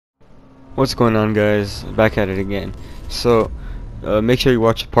What's going on, guys? Back at it again. So make sure you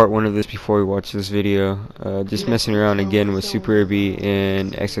watch part 1 of this before you watch this video. Just messing around again with Super Irby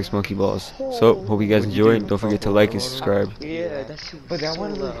and XxMonkeyBallz. So hope you guys enjoy. Don't forget to like and subscribe. Yeah, that's But that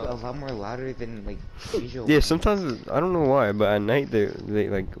one was a lot more louder than like usual. Yeah, sometimes I don't know why, but at night they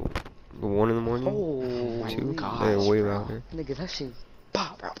like 1 in the morning, oh 2, gosh, they're way bro. louder. nigga, that shit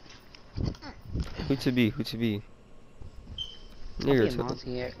pop, bro. Who to be? Who to be? I'll Nigga, be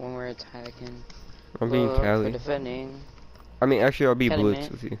Monty when we're attacking. I'm being For Cali. defending. I mean, actually, I'll be Cali, Blitz man.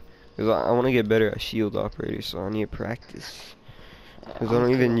 with you. Because I want to get better at shield operator, so I need to practice. Because I I'm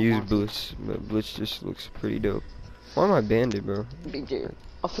don't even good use on Monty. Blitz, but Blitz just looks pretty dope. Why am I banded, bro? BJ.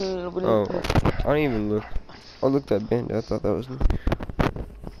 I feel a little Oh, bit. I didn't even look. I looked at bandit, I thought that was me.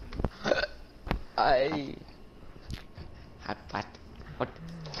 What?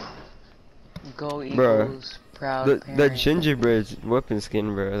 Go Bruh, Eagles, proud That parent. gingerbread weapon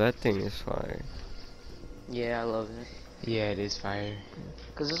skin, bro, that thing is fire. Yeah, I love it. Yeah, it is fire.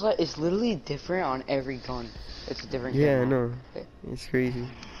 Cause it's like it's literally different on every gun. It's a different. Yeah, I gun. know. Yeah. It's crazy.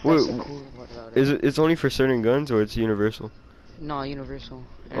 That's Wait, the cool part about is it? It's only for certain guns, or it's universal? No, universal.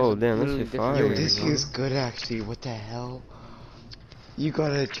 Oh, damn, that's literally shit different fire. Yo, guns. this feels good actually. What the hell? You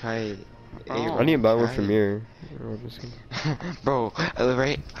gotta try it. Oh. I need to buy one Try from it. here. Bro,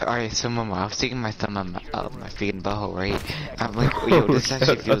 right? Alright, so mama, I was taking my thumb on my freaking butthole, right? I'm like, yo, this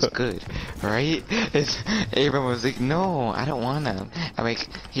actually feels good, right? Abram was like, no, I don't wanna. I'm like,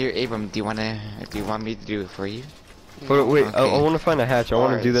 here, Abram, do you want me to do it for you? Hold on, wait, I Okay. want to find a hatch. I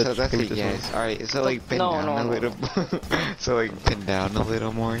want to do that. So that's thing a this yes. one. Alright, so like pin No, down no, a no. little. So like pin down a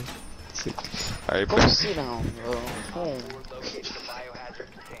little more. Alright, Go bro. sit down, bro. Oh.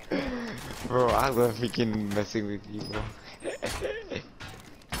 Bro, I love freaking messing with you, bro.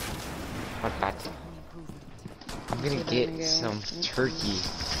 What that? I'm gonna get some turkey,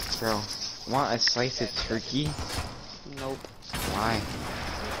 bro. Want a slice of turkey? Nope. Why?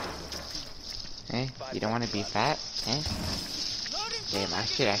 Eh? You don't want to be fat? Eh? Damn, I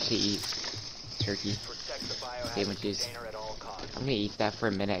should actually eat turkey sandwiches. I'm gonna eat that for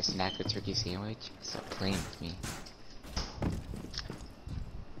a minute. Snack a turkey sandwich. Stop playing with me.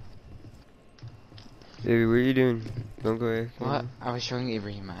 Baby, what are you doing? Don't go ahead. What? I was showing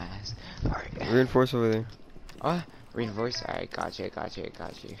Ibrahim my ass. Alright. Reinforce over there, What? Reinforce? Alright, gotcha.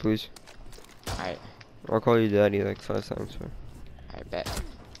 please. Alright, I'll call you daddy like 5 times, bro. I bet.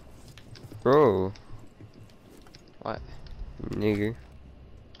 Bro. What? Nigger.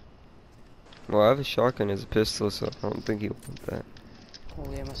 Well, I have a shotgun as a pistol, so I don't think he'll want that.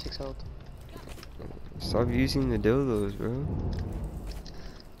 Oh yeah, my 6 health. Stop using the dildos, bro.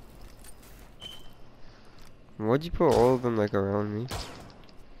 Why'd you put all of them like around me?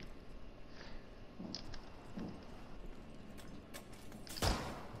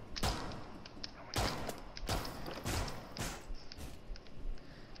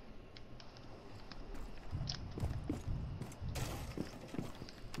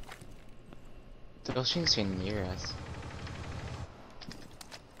 Those things are near us.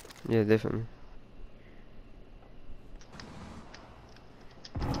 Yeah, definitely.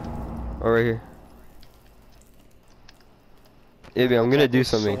 Oh, right here. Baby, I'm gonna do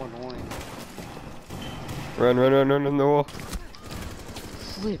something. So annoying. Run the wall.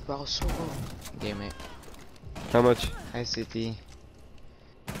 Flip, bro, so low. Damn it. How much? Hi, City.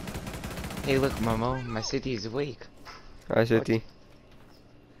 Hey, look, Momo. My city is awake. Hi, City.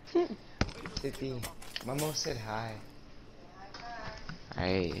 City. Momo said hi.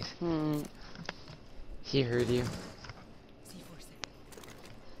 Alright. He heard you.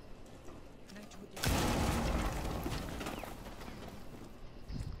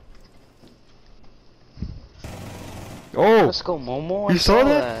 Oh! Let's go, Momo. I You saw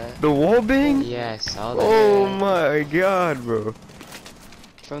that? The wall bang? Yeah, I saw that. Oh my god, bro.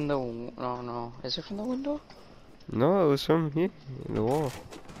 From the no. Is it from the window? No, it was from here, in the wall.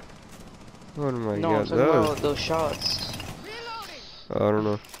 Oh my No, I'm god, talking that was... about those shots. I don't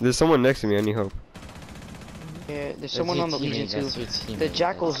know. There's someone next to me, I need help. Yeah, there's someone on the Legion too. The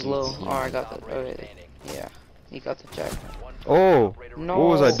Jackal's low. Oh, I got the. Okay. Yeah, he got the Jack. Oh! No.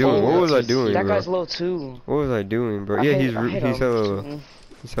 What was I doing? Oh, What was I doing, that bro? guy's low too. What was I doing, bro? I Yeah, hit he's him. hella low.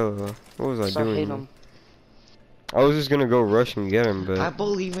 He's hella low. What was I So I doing, hit bro? him. I was just gonna go rush and get him, I but...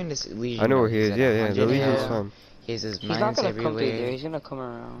 believe in this Legion. I know where he He's is. at Yeah, the 100. Legion's Yeah. fine. He has his He's not mines gonna come through there. everywhere. He's gonna come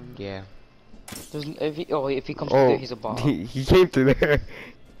around. Yeah. If he comes through Oh, there, he's a bot. he came through there.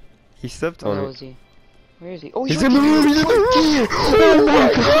 He stepped on Where it. is he? Where is he? Oh, He's in the room! He's in the room! Oh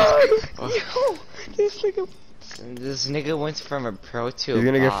my god! Yo, this nigga. This nigga went from a pro to a He's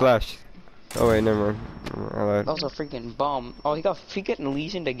gonna get bot. flashed. Oh wait, never mind. I lied. That was a freaking bomb. Oh, he got getting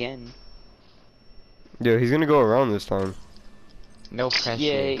lesioned again. Yeah, he's gonna go around this time. No pressure.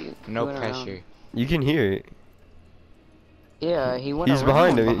 Yeah, no went pressure. around. You can hear it. Yeah, he went He's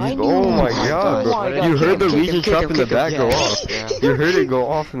around. behind him. Behind Oh you. my god, Oh bro. my God, You heard the kick him, Legion kick trap him, in the kick him. back go Yes, off. bro. You heard it go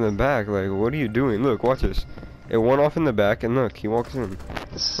off in the back. Like, what are you doing? Look, watch this. It went off in the back, and look, he walks in. What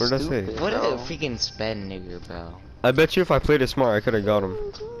did I say? Stupid, What a bro. freaking sped nigger, bro. I bet you if I played it smart, I could have got him.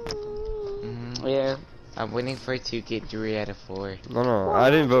 Yeah. I'm waiting for it to get 3 out of 4. No, I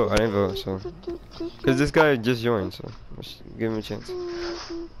didn't vote. I didn't vote, so. Because this guy just joined, so. Let's give him a chance.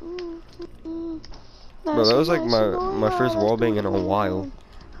 Bro, that was like my first wall bang in a while.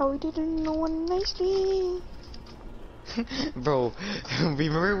 How we didn't know one nicely. Bro,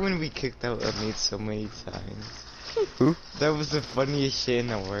 remember when we kicked out a mate so many times? Who? That was the funniest shit in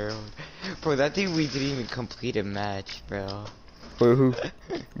the world. Bro, that thing we didn't even complete a match, bro. Wait, who?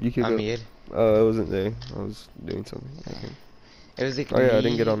 You kicked Amir. I wasn't there. I was doing something, I think. It was like Oh me, yeah, I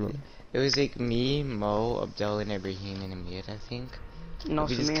didn't get on them. It was like me, Mo, Abdel, and Ibrahim, and Amir, I think. No,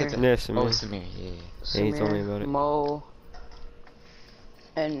 We just kept Samir. Yeah, Samir. Oh, Samir, yeah. Yeah, he told me about it. Mo,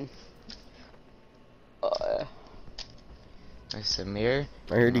 and Samir.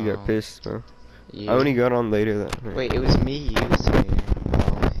 I heard you got Mo, pissed, bro. you. I only got on later that night. Wait, it was me, you, Samir,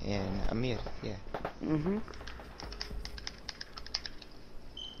 Mo, and Amir, yeah.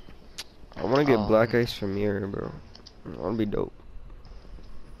 I want to get Oh. black ice from here, bro. I want to be dope.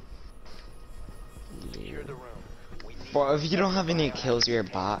 Bro, if you don't have any kills, you're a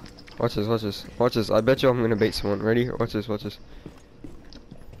bot. Watch this, watch this, watch this. I bet you I'm gonna bait someone. Ready? Watch this, watch this.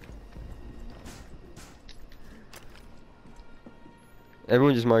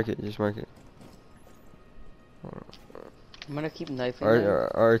 Everyone just mark it, just mark it. I'm gonna keep knifing Our, them.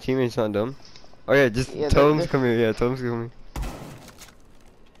 our teammates not dumb. Oh yeah, just Yeah, tell them they're- to come here. Yeah, tell them to come here.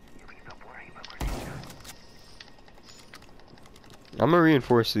 I'm gonna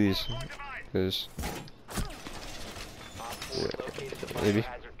reinforce these, cause yeah, maybe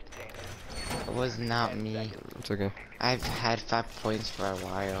It was not me. it's okay. I've had 5 points for a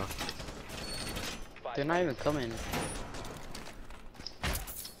while. They're not even coming.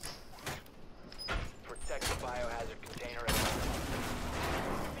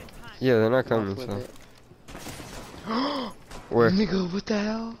 Yeah, they're not coming. Off with So it. where? Nigga, what the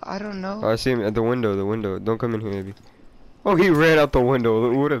hell? I don't know. Oh, I see him at the window. The window. Don't come in here, maybe. Oh, he ran out the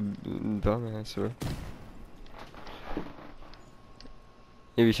window. What a dumbass, bro.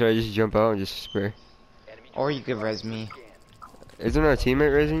 Maybe should I just jump out and just spray? Or you could res me. Isn't our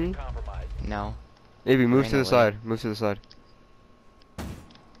teammate raising you? No. Maybe move Ran to the away. side. Move to the side.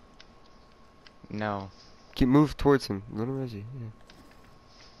 No. Keep move towards him. Let him raise you. Yeah.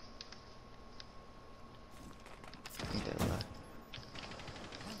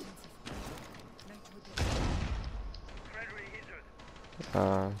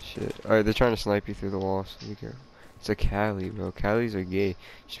 Shit. Alright, they're trying to snipe you through the walls. So be careful. It's a Cali, bro. Calis are gay.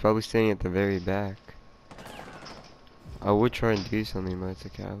 She's probably staying at the very back. I would try and do something, but it's a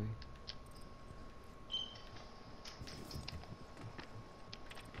Cali.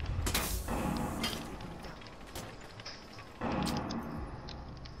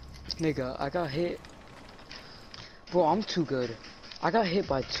 Nigga, I got hit. Bro, I'm too good. I got hit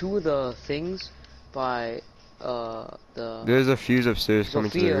by 2 of the things by the There's a fuse upstairs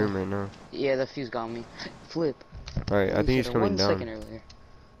coming to the Sophia. room right now. yeah, the fuse got me. Flip. Alright, I think he's coming 1 down. second earlier.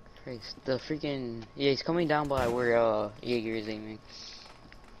 Christ, the freaking he's coming down by where Jaeger is aiming.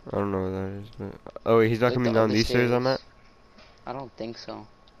 I don't know what that is, but oh wait, he's not Like coming the down other these stairs I'm at. stairs. I don't think so.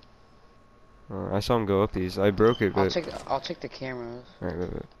 I saw him go up these. I broke it, I'll but check the cameras alright,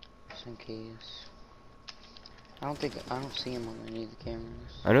 wait. just in case. I don't see him on any of the cameras.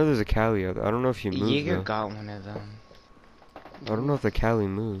 I know there's a Cali out there. I don't know if you moved. Jaeger Though. got one of them. I don't know if the Cali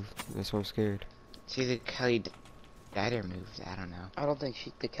moved. That's why I'm scared. See, the Kelly died or moved. I don't know. I don't think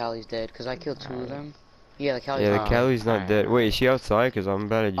the Cali's dead because I killed 2 of them. Yeah, the Cali's Yeah, the dead. Cali's not alright. dead. Wait, is she outside? Cause I'm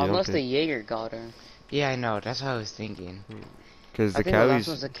about to jump Unless it. the Jaeger got her. Yeah, I know. That's what I was thinking. Cause I the think the last Cali's.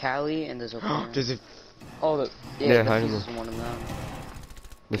 one's the Cali and there's a There's a oh the Yeah, the hide fuse him. is one of them.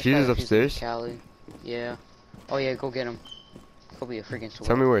 The fuse is upstairs. Cali. Yeah. Oh yeah, go get him. Go be a freaking sword.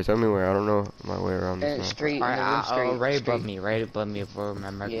 Tell me where. Tell me where. I don't know my way around this now. Straight in Alright, the room, straight. right straight. above me. Right above me. Where my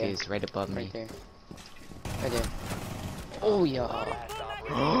mark Yeah. is. Right above me. Right there. Right there. Oh yeah.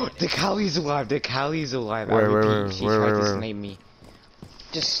 The Callie's alive. The Callie's alive. I Where, repeat, where, she where, tried where, to where? snipe me.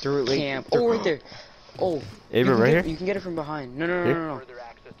 Just Through it, like, camp. through- Oh, right there. Oh. Abram, right here? You can get it from behind. No, no, no, Here? no,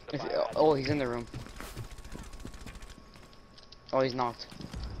 no. Oh, he's in the room. Oh, he's knocked.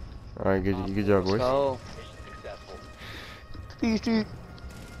 Alright, good job, boys. Go. Good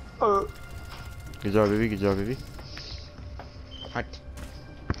job, baby. Good job, baby. What?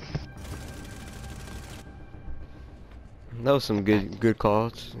 That was some good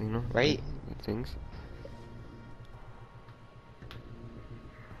calls, you know. Right? Good things.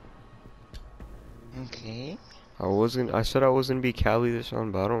 Okay. I said I was gonna be Cali this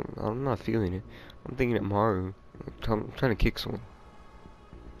round, but I'm not feeling it. I'm thinking of Maru. I'm trying to kick someone.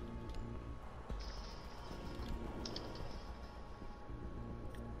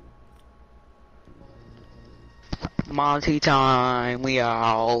 Monty time, we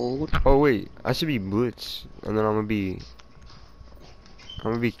out. Oh wait, I should be Blitz, and then I'm gonna be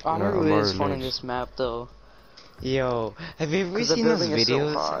Amaru is Maru fun in next. this map though. Yo, have you ever 'Cause the seen those building is so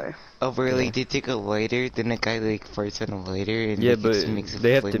videos high. of where Yeah. like they take a lighter, then a guy like farts on a lighter and Yeah, like, but just makes a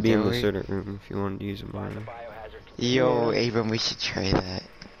they have to be in the flamethrower? certain room if you want to use a Maru. Yo, Yeah. Abram, we should try that.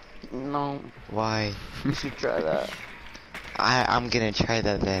 No, Why? you should try that. I'm gonna try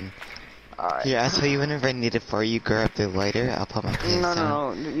that then. Alright. Here, I'll tell you whenever I need it for you, grab the lighter, I'll put my pants No, down.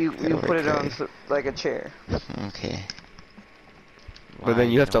 no, no. You It'll put work it on great. like a chair. Okay. But then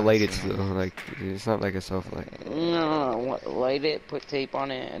Why? you have to don't wanna light it see though. my- Like it's not like a self light. No, light it, put tape on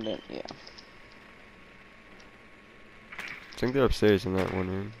it, and then yeah. I think they're upstairs in that one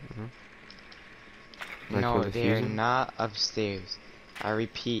room. Like No, where the they are fuse is? not upstairs. I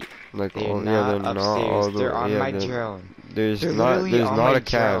repeat, Like they're all, yeah, not they're not all upstairs. the They're way. on Yeah, my they're- drone. There's They're not. literally There's on not my a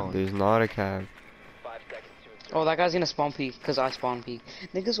cab. drone. There's not a cab. Oh, that guy's gonna spawn peek, cause I spawn peek.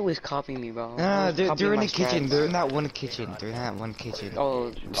 Niggas always copy me, bro. No, Always they're copying in my the kitchen. strats. They're in that one kitchen. They're in that one kitchen.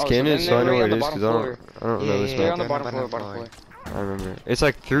 Oh, Scan then it so I they're know right where on it the is, bottom cause I floor. don't know this Yeah, They're map. on the they're bottom floor, I remember. It's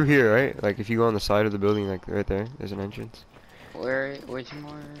like through here, right? Like if you go on the side of the building, like right there, there's an entrance. Where's your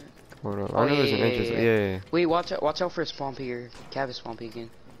more? Hold on. Oh, I know there's yeah, an yeah, entrance. yeah. Yeah. Wait, watch out for a spawn peeker. Cav is spawn peeking.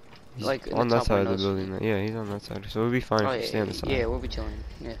 He's Like, in on the that top side of the windows. building. Yeah, he's on that side. So we'll be fine Oh if we stay on the side. yeah, we'll be chilling.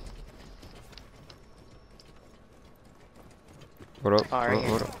 Yeah. What up? Alright,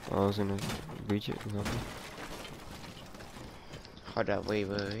 What up? I was gonna breach it. Hold up, wait.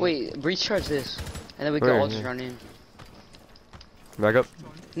 Wait, breach charge this, and then we Where? can all just Yeah. run in. Back up.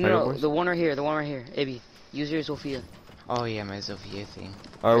 No, Back up, no, boys. the one right here, Abby. Use your Sophia. Oh yeah, my Sophia thing.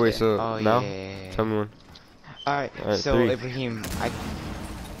 Alright, wait. Okay. So Oh now, yeah. tell me one. Alright, Alright, so 3. Ibrahim,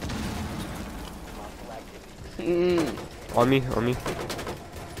 On me.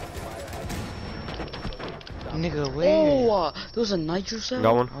 nigga, where? Oh, there was a nitro cell.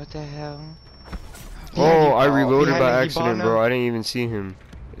 Got one. What the hell? Oh, I reloaded behind by me, accident, Hibana. bro. I didn't even see him.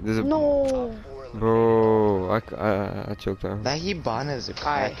 There's a No. bro. I choked out. That Hibana's a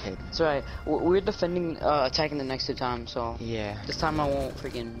Alright, crackhead. it's alright. We're defending, attacking the next 2 times, so Yeah. this time I won't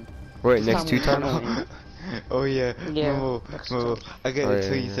freaking. Wait, This next time 2 we times? won't. Oh yeah, Yeah, Momo, next Momo, time. I gotta Oh, yeah,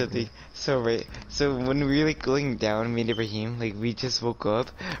 tell you yeah, something. So when we were like going down, me and Ibrahim, like we just woke up,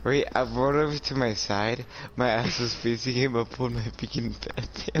 right? I brought over to my side, my ass was facing him, I pulled my freaking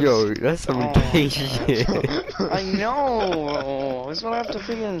pants down. Yo, that's some Oh, gay God. shit. I know. That's what I have to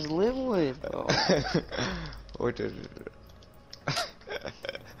freaking live with, bro.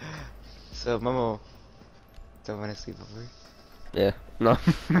 So Momo, don't wanna sleep over? Yeah. No.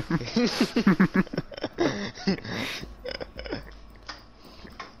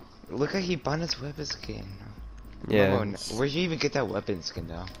 Look at Hibana's weapon skin. Yeah. Momo, where'd you even get that weapon skin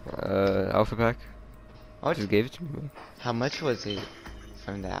though? Alpha pack. Oh, Just gave it to me. Man. how much was it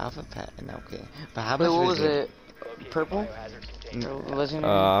from the alpha pack? No, okay. But how Wait, much what was was it? Purple? Mm. Or wasn't it?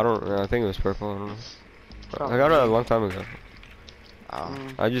 I don't. I think it was purple. I don't know. I got it a long time ago. Oh,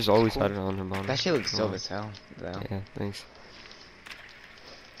 I just always Cool. had it on her bottom. that shit looks dope Oh. as hell, though. Yeah. Thanks.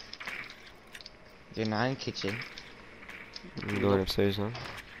 You're not in kitchen. I'm going upstairs now.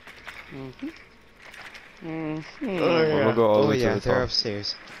 Mm-hmm. I'm gonna go all the way to yeah, the they're top.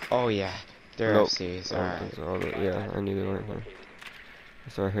 upstairs. Oh yeah, they're Nope. upstairs. Oh, Alright. it's all the- yeah, I knew they weren't here.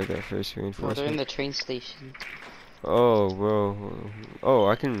 So I heard that first Well, they're in reinforcement. the train station. Oh, bro. Oh,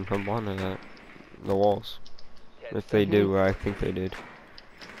 I can hop onto that. The walls. If they did what I think they did.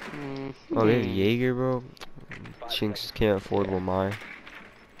 Oh, they have Jaeger, bro. Chinks can't afford Lamai.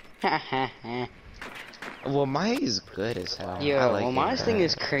 Well, Maya is good as hell. I Yo, like well, it. my thing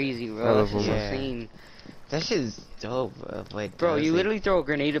is crazy, I bro. love That's Lamar. insane. That shit is dope, bro. Like, Bro, that's you like- literally throw a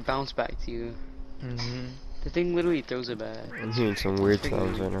grenade to bounce back to you. Mhm. The thing literally throws it back. I'm hearing some weird Freaking-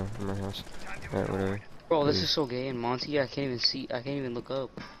 sounds right now in my house. Alright, whatever. Bro, this is so gay. And Monty, I can't even see. I can't even look up.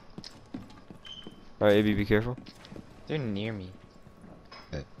 Alright, AB, be careful. They're near me.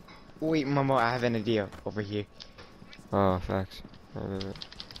 Wait, Momo, I have an idea over here. Oh, facts. Right.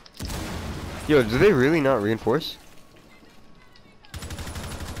 Yo, do they really not reinforce?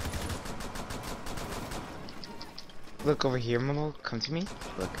 Look over here, Momo. Come to me.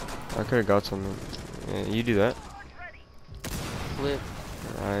 Look. I could've got something. Yeah, you do that. Flip.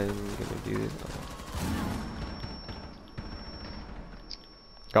 I'm gonna do this.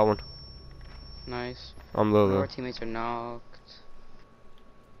 Got one. Nice. I'm low One of our though. teammates are knocked.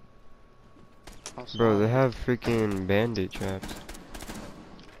 Bro, they Outside. have freaking bandit traps.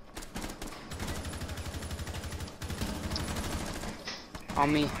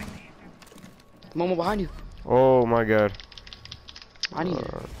 On me. Momo behind you. Oh my god. I need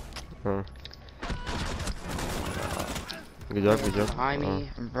Oh. Good job, good job. behind me.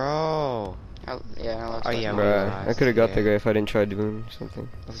 Bro. Yeah, I lost Oh, that yeah, one. we Bruh, lost, I could have got yeah. the guy if I didn't try doing something.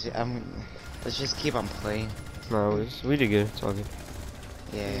 Let's just keep on playing. No, we did good. It's all good.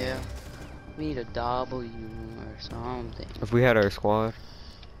 Yeah. We need a W or something. If we had our squad,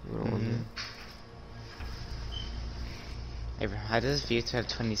 we would have won Mhm. Hey, bro, how does it feel to have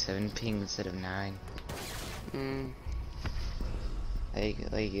 27 ping instead of 9? Mm.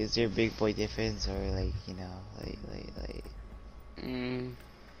 Like, is there a big boy difference or like, you know, like, Mm.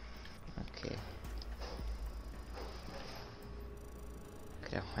 okay.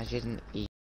 Okay, 108.